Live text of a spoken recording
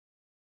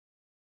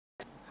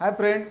Hi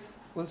friends,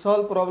 we'll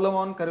solve problem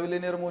on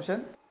curvilinear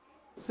motion.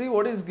 See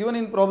what is given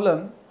in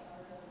problem.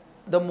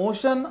 The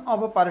motion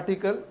of a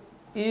particle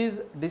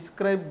is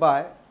described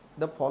by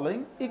the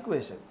following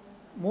equation.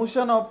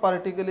 Motion of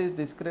particle is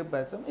described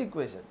by some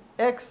equation.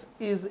 X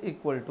is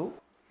equal to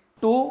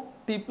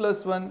 2t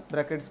plus 1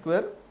 bracket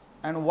square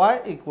and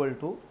y equal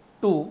to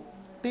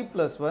 2t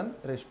plus 1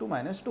 raised to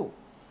minus 2.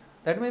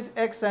 That means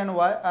x and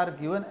y are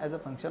given as a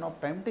function of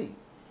time t.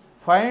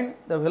 Find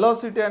the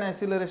velocity and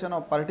acceleration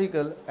of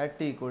particle at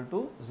t equal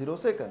to 0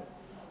 second.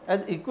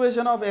 As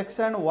equation of x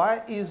and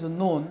y is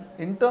known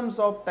in terms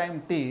of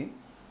time t,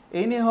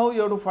 anyhow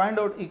you have to find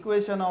out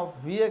equation of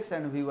Vx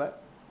and Vy,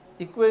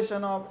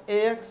 equation of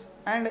Ax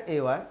and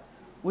Ay,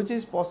 which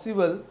is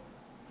possible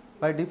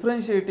by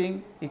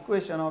differentiating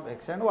equation of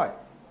x and y.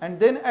 And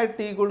then at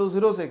t equal to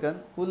 0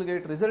 second, we will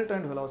get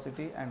resultant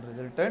velocity and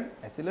resultant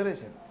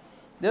acceleration.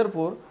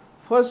 Therefore,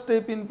 first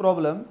step in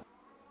problem,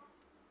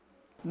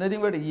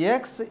 nothing but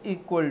x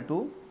equal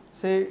to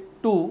say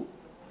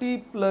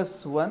 2t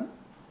plus 1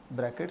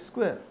 bracket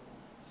square,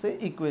 say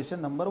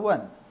equation number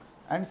 1,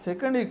 and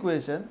second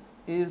equation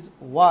is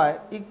y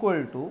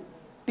equal to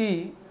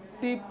t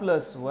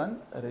plus 1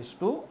 raised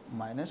to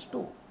minus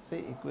 2,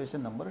 say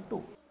equation number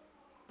 2.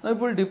 Now, if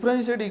we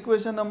differentiate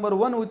equation number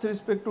 1 with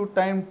respect to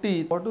time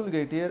t, what we will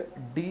get here?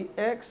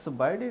 Dx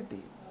by dt.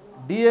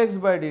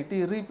 Dx by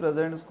dt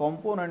represents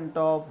component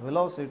of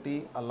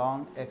velocity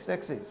along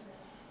x-axis.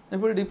 If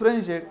we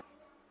differentiate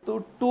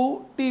to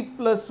 2t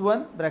plus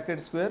 1 bracket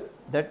square,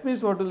 that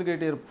means what we will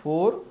get here?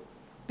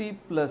 4t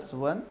plus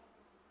 1,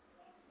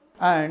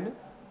 and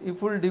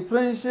if we will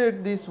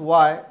differentiate this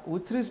y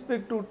with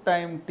respect to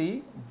time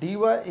t, dy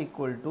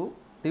equal to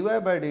dy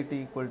by dt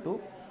equal to,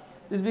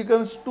 this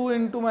becomes 2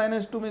 into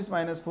minus 2 means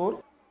minus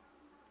 4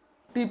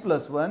 t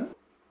plus 1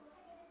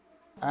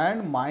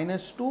 and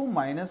minus 2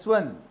 minus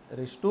 1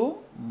 raised to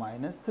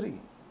minus 3.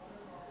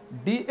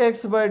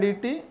 Dx by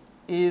dt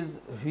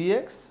is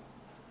Vx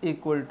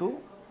equal to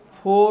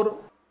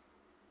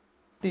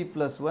 4t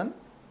plus 1,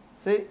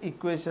 say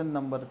equation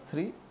number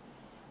 3,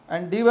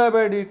 and dy by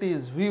dt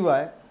is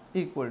Vy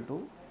equal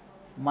to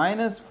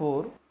minus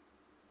 4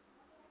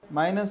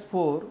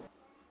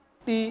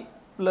 t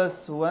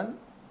plus 1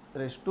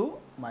 raised to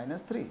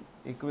minus 3,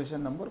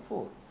 equation number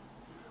 4.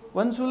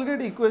 Once we will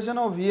get equation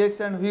of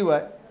Vx and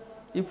Vy,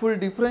 if we will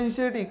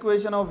differentiate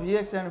equation of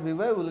Vx and Vy,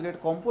 we will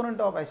get component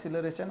of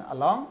acceleration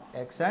along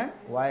x and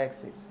y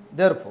axis.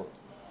 Therefore,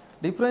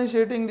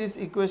 differentiating this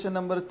equation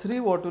number 3,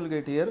 what we will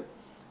get here?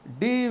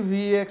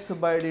 dVx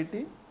by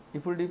dt.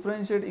 If we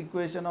differentiate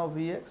equation of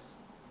Vx,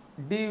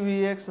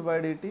 dVx by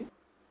dt,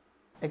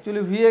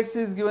 actually Vx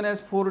is given as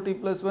 4t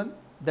plus 1.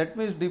 That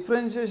means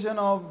differentiation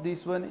of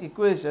this one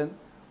equation,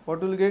 what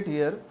we will get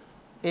here?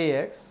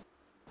 Ax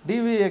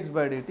dVx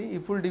by dt.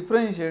 If we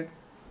differentiate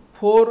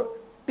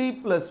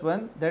 4t plus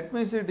 1, that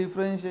means the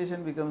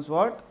differentiation becomes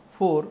what?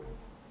 4.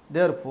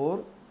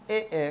 Therefore,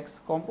 Ax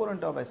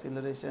component of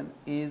acceleration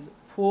is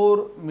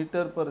 4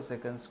 meter per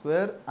second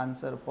square.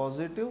 Answer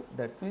positive,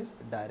 that means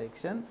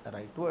direction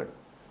rightward.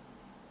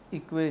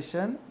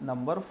 Equation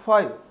number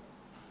 5.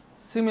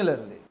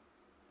 Similarly,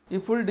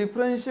 if we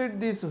differentiate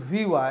this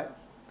Vy,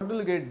 we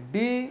will get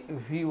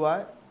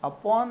dVy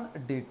upon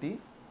dt.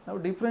 Now,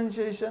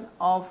 differentiation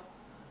of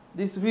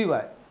this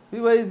Vy.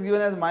 Vy is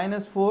given as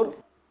minus 4.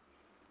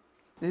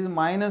 This is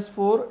minus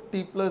 4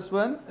 t plus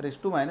 1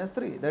 raised to minus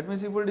 3. That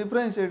means if we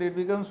differentiate, it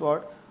becomes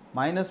what?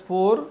 Minus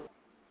 4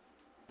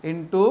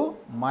 into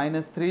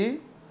minus 3.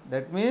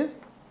 That means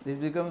this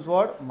becomes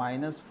what?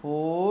 Minus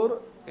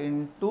 4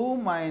 into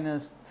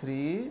minus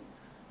 3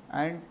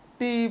 and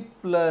t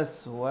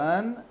plus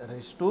 1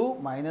 raised to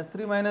minus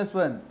 3 minus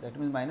 1. That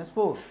means minus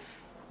 4.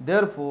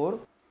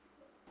 Therefore,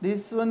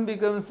 this one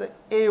becomes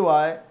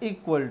Ay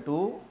equal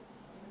to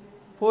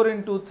 4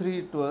 into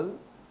 3, 12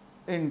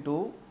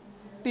 into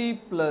t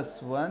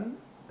plus 1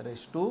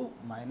 raised to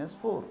minus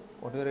 4.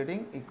 What we are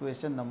writing?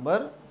 Equation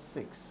number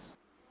 6.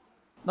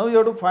 Now, you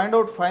have to find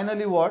out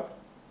finally what?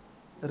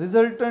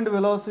 Resultant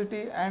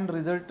velocity and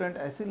resultant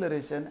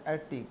acceleration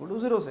at t equal to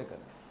 0 second.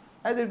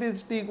 As it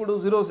is t equal to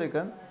 0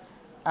 second,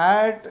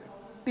 at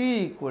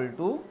t equal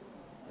to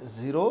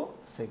 0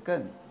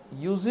 second,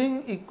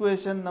 using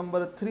equation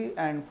number 3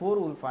 and 4,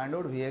 we will find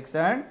out Vx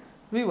and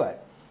Vy.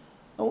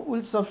 Now, we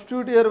will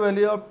substitute here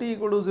value of t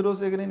equal to 0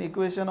 second in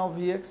equation of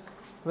Vx,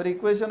 where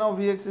equation of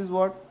Vx is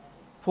what?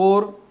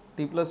 4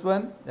 t plus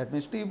 1, that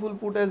means t will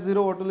put as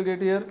 0, what will we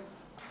get here?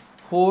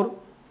 4,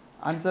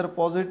 answer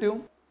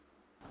positive,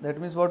 that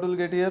means what will we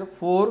get here?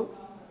 4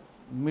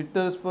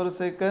 meters per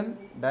second,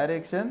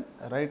 direction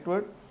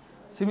rightward.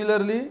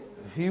 Similarly,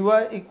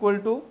 Vy equal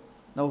to,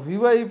 now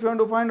Vy if you want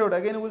to find out,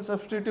 again we will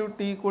substitute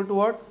t equal to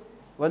what?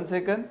 1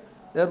 second.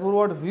 Therefore,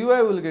 what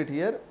Vy will get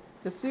here?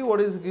 Let's see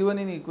what is given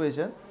in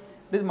equation.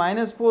 It is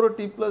minus 4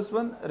 t plus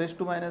 1 raised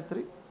to minus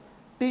 3.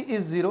 T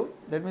is 0,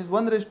 that means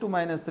 1 raised to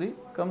minus 3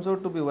 comes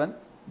out to be 1.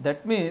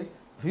 That means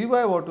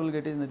Vy what we will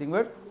get is nothing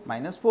but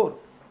minus 4.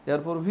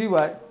 Therefore,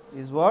 Vy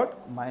is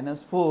what?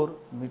 Minus 4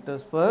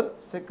 meters per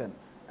second.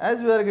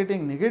 As we are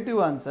getting negative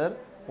answer,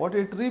 what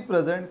it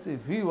represents is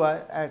Vy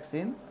acts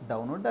in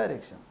downward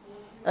direction.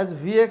 As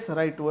Vx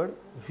rightward,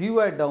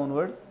 Vy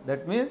downward,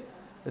 that means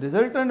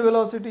resultant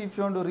velocity if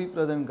you want to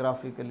represent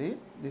graphically,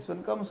 this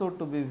one comes out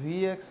to be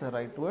Vx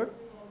rightward,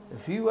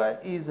 Vy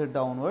is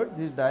downward.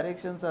 These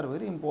directions are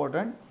very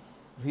important.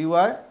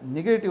 Vy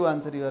negative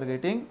answer you are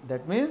getting,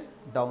 that means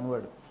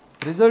downward.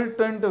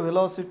 Resultant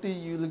velocity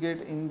you will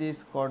get in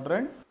this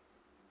quadrant.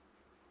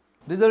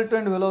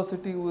 Resultant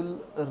velocity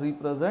will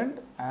represent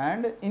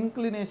and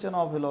inclination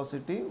of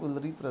velocity will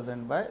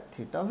represent by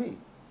theta v.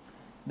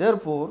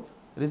 Therefore,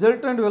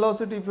 resultant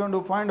velocity if you want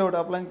to find out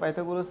applying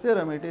Pythagoras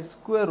theorem, it is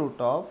square root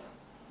of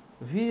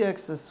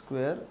Vx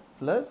square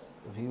plus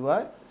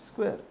Vy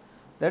square.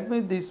 That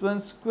means this one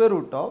square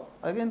root of,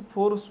 again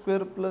 4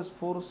 square plus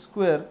 4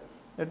 square,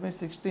 that means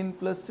 16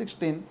 plus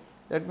 16,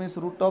 that means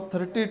root of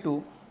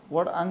 32.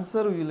 What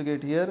answer we will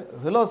get here?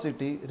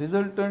 Velocity,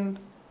 resultant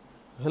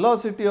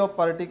velocity of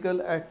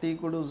particle at t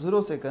equal to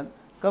 0 second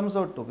comes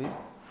out to be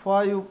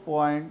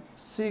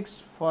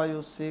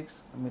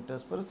 5.656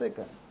 meters per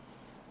second.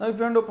 Now, if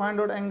you want to find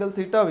out angle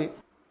theta v,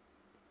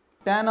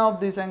 tan of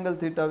this angle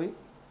theta v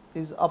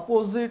is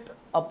opposite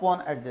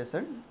upon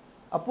adjacent.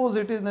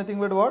 Opposite is nothing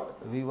but what?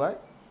 Vy.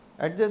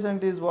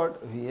 Adjacent is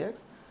what?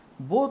 Vx.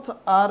 Both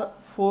are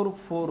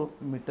 4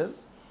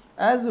 meters.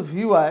 As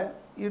Vy,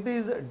 it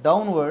is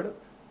downward.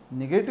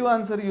 Negative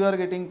answer you are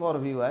getting for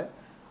Vy.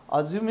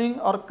 Assuming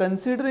or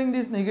considering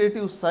this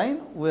negative sign,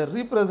 we are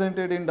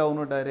represented in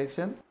downward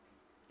direction.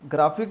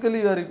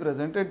 Graphically, you are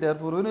represented.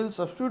 Therefore, when you will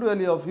substitute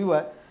value of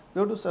Vy,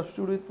 you have to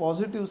substitute with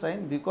positive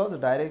sign because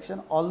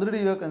direction already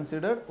you have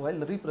considered while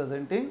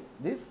representing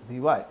this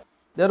Vy.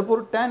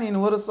 Therefore, tan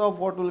inverse of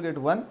what will get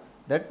 1,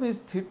 that means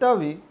theta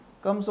v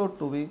comes out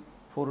to be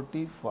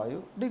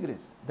 45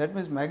 degrees. That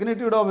means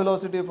magnitude of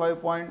velocity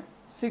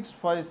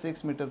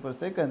 5.656 meter per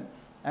second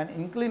and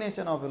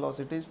inclination of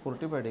velocity is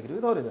 45 degree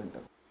with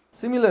horizontal.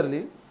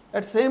 Similarly,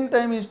 at same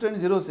time instant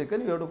 0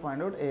 second, you have to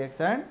find out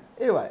Ax and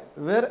Ay,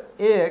 where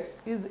Ax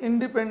is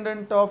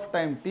independent of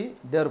time t.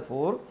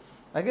 Therefore,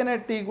 again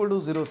at t equal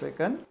to 0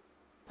 second,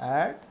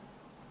 at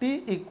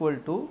t equal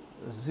to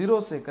 0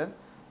 second,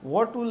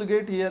 what will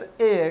get here?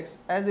 Ax,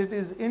 as it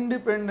is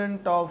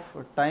independent of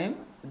time,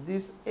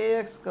 this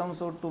Ax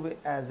comes out to be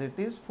as it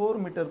is 4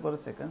 meter per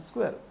second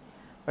square.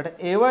 But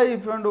Ay,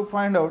 if you want to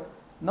find out,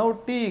 now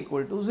t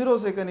equal to 0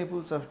 second, if you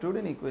will substitute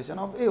in equation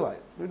of Ay,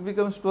 it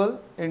becomes 12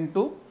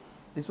 into,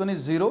 this one is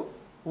 0,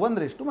 1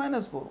 raised to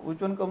minus 4,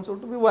 which one comes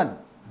out to be 1.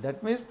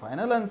 That means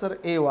final answer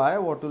Ay,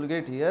 what you will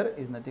get here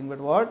is nothing but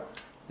what?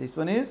 This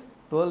one is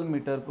 12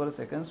 meter per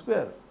second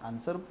square.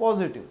 Answer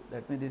positive.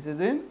 That means this is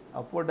in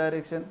upward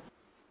direction.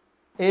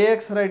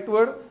 Ax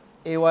rightward,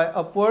 Ay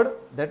upward,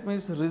 that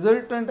means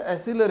resultant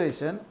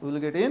acceleration we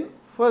will get in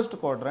first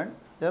quadrant.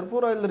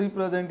 Therefore, I will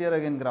represent here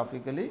again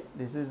graphically.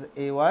 This is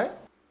Ay,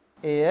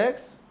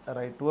 Ax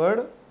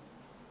rightward,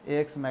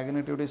 Ax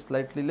magnitude is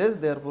slightly less,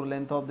 therefore,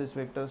 length of this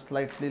vector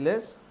slightly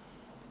less,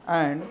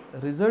 and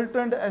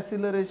resultant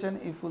acceleration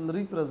if we will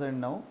represent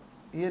now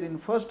here in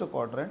first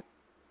quadrant,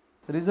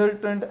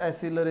 resultant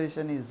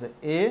acceleration is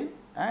A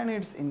and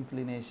its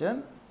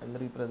inclination I will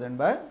represent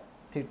by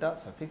theta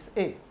suffix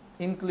A.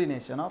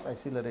 Inclination of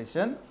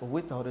acceleration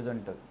with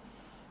horizontal.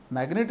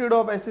 Magnitude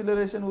of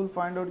acceleration we will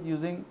find out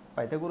using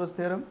Pythagoras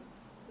theorem,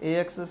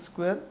 Ax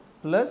square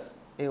plus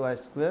Ay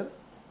square.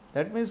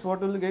 That means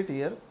what we will get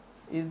here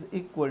is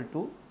equal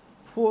to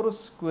 4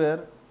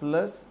 square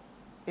plus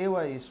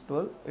Ay is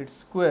 12, its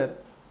square.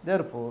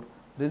 Therefore,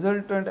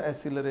 resultant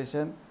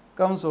acceleration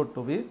comes out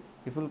to be,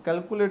 if you will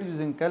calculate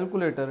using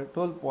calculator,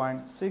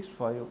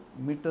 12.65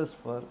 meters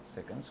per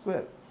second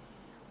square.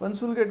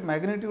 Once you will get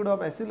magnitude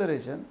of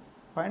acceleration,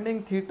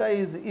 finding theta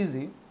is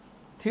easy.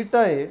 Theta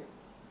A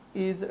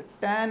is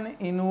tan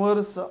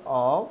inverse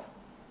of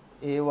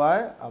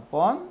Ay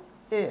upon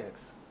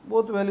Ax.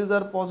 Both values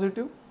are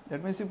positive.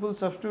 That means if you will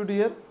substitute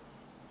here,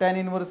 tan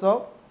inverse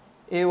of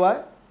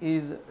Ay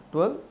is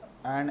 12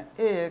 and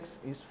Ax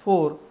is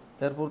 4.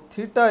 Therefore,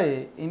 theta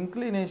A,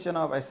 inclination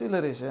of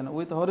acceleration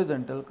with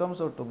horizontal,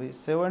 comes out to be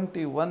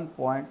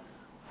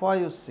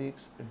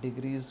 71.56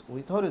 degrees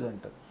with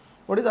horizontal.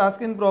 What is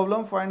asking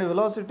problem? Find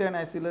velocity and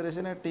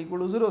acceleration at t equal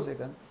to 0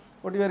 second.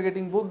 But you are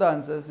getting both the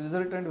answers,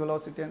 resultant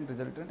velocity and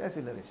resultant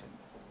acceleration.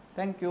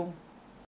 Thank you.